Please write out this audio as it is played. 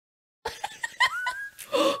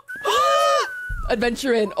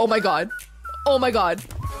Adventure in. Oh my god. Oh my god.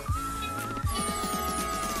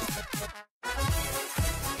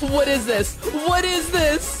 What is this? What is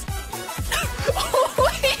this? Oh,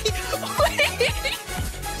 wait.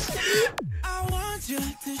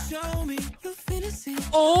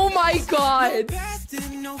 Oh my god.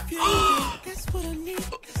 Dude!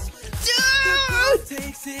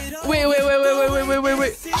 Wait.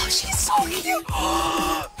 Oh, she's so cute.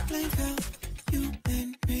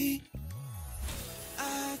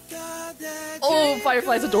 Oh,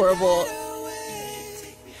 Firefly's adorable.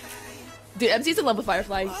 Dude, MC's in love with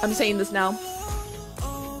Firefly. I'm saying this now.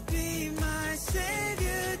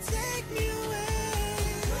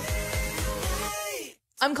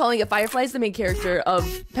 I'm calling it. Firefly's the main character of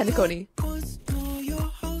Penacony.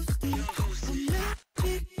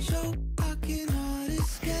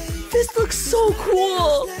 This looks so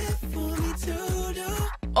cool.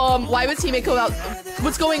 Why would teammate go out?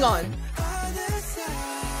 What's going on?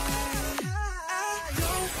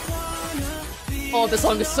 Oh, this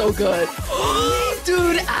song is so good.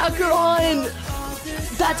 Dude, Acheron!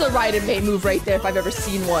 That's a Raiden main move right there if I've ever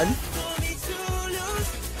seen one.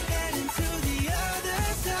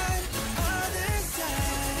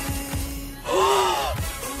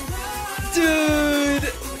 Dude!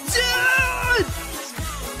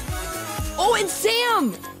 Oh, and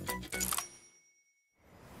Sam!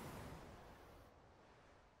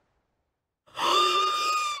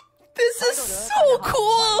 This is so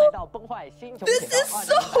cool! This is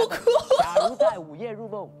so cool!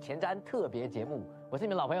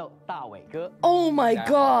 Oh my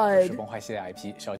god!